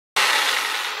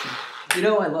You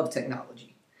know, I love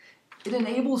technology. It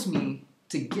enables me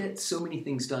to get so many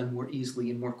things done more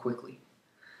easily and more quickly.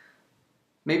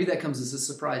 Maybe that comes as a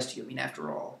surprise to you. I mean,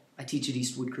 after all, I teach at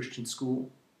Eastwood Christian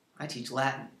School. I teach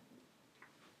Latin.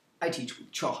 I teach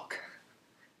with chalk.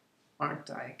 Aren't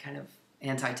I kind of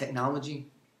anti-technology?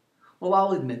 Well,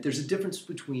 I'll admit there's a difference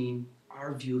between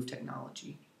our view of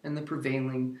technology and the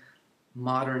prevailing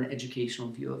modern educational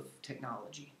view of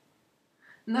technology.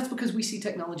 And that's because we see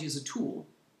technology as a tool,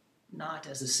 not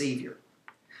as a savior.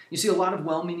 You see, a lot of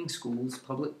well-meaning schools,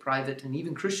 public, private, and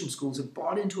even Christian schools, have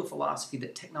bought into a philosophy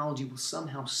that technology will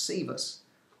somehow save us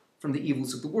from the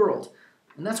evils of the world.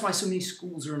 And that's why so many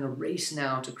schools are in a race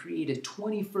now to create a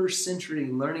 21st century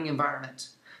learning environment,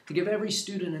 to give every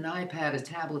student an iPad, a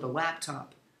tablet, a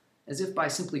laptop, as if by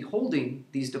simply holding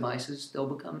these devices, they'll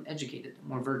become educated and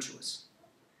more virtuous.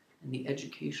 And the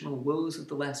educational woes of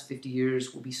the last 50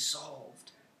 years will be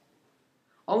solved.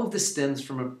 All of this stems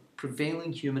from a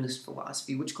prevailing humanist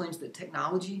philosophy which claims that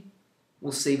technology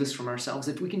will save us from ourselves.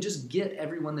 If we can just get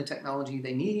everyone the technology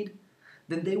they need,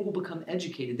 then they will become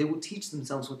educated. They will teach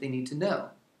themselves what they need to know.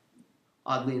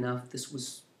 Oddly enough, this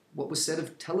was what was said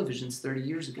of televisions 30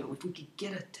 years ago. If we could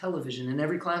get a television in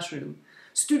every classroom,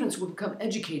 students would become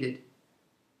educated.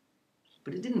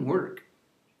 But it didn't work.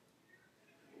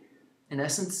 In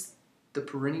essence, the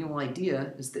perennial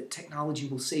idea is that technology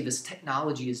will save us.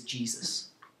 Technology is Jesus.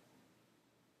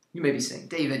 You may be saying,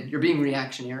 David, you're being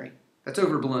reactionary. That's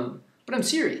overblown. But I'm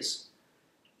serious.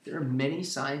 There are many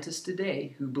scientists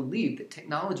today who believe that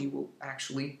technology will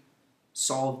actually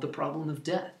solve the problem of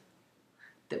death,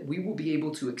 that we will be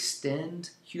able to extend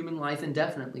human life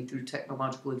indefinitely through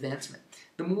technological advancement.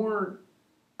 The more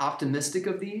optimistic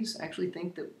of these actually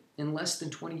think that in less than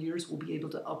 20 years we'll be able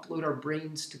to upload our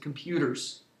brains to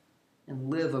computers and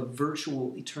live a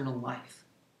virtual eternal life.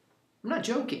 I'm not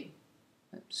joking.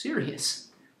 I'm serious.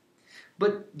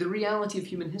 But the reality of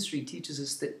human history teaches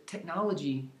us that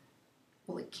technology,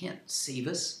 well, it can't save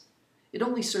us. It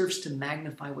only serves to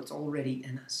magnify what's already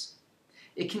in us.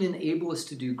 It can enable us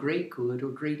to do great good or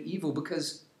great evil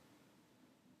because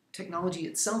technology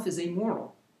itself is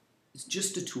amoral. It's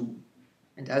just a tool.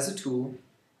 And as a tool,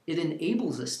 it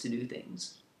enables us to do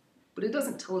things, but it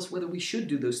doesn't tell us whether we should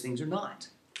do those things or not.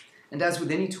 And as with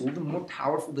any tool, the more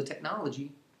powerful the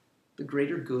technology, the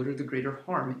greater good or the greater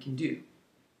harm it can do.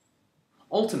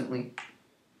 Ultimately,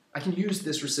 I can use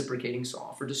this reciprocating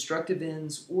saw for destructive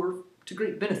ends or to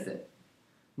great benefit.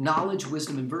 Knowledge,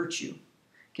 wisdom, and virtue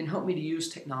can help me to use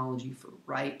technology for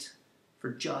right,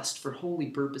 for just, for holy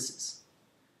purposes.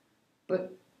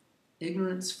 But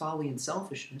ignorance, folly, and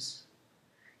selfishness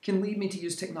can lead me to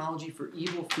use technology for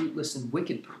evil, fruitless, and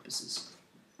wicked purposes.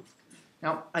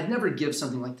 Now, I'd never give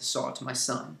something like the saw to my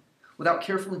son without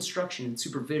careful instruction and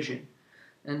supervision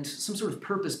and some sort of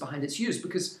purpose behind its use,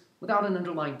 because without an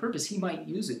underlying purpose, he might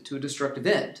use it to a destructive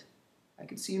end. I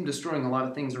could see him destroying a lot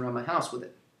of things around my house with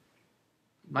it.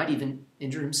 He might even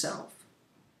injure himself.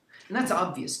 And that's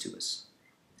obvious to us.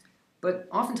 But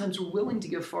oftentimes we're willing to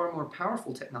give far more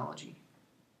powerful technology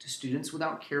to students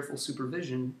without careful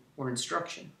supervision or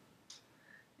instruction.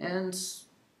 And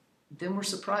then we're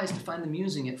surprised to find them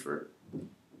using it for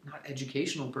not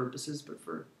educational purposes, but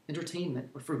for entertainment,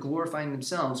 or for glorifying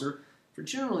themselves, or for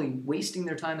generally wasting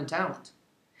their time and talent.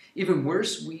 Even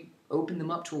worse, we open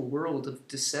them up to a world of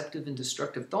deceptive and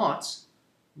destructive thoughts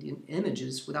and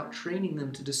images without training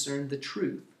them to discern the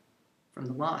truth from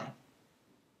the lie.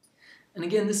 And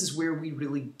again, this is where we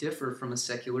really differ from a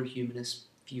secular humanist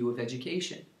view of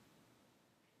education.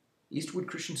 Eastwood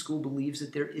Christian School believes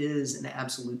that there is an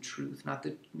absolute truth,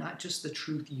 not just the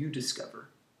truth you discover,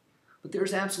 but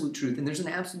there's absolute truth, and there's an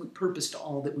absolute purpose to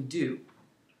all that we do.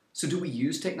 So do we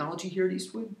use technology here at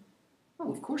Eastwood?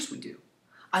 Oh, of course we do.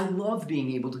 I love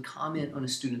being able to comment on a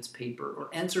student's paper or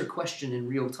answer a question in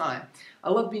real time. I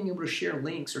love being able to share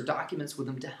links or documents with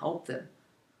them to help them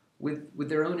with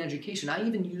their own education. I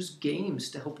even use games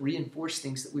to help reinforce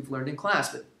things that we've learned in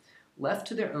class, but left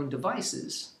to their own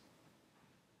devices,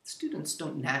 students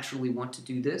don't naturally want to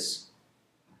do this.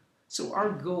 So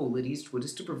our goal at Eastwood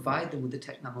is to provide them with the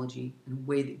technology in a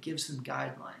way that gives them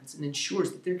guidelines and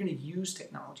ensures that they're going to use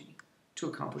technology to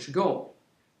accomplish a goal.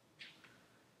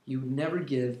 You would never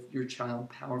give your child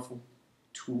powerful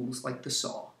tools like the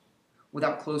saw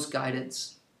without close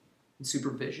guidance and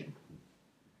supervision.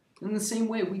 In the same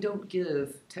way, we don't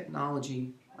give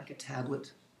technology like a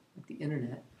tablet, like the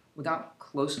internet, without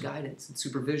close guidance and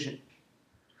supervision.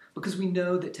 Because we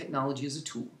know that technology is a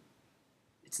tool.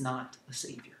 It's not a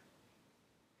savior.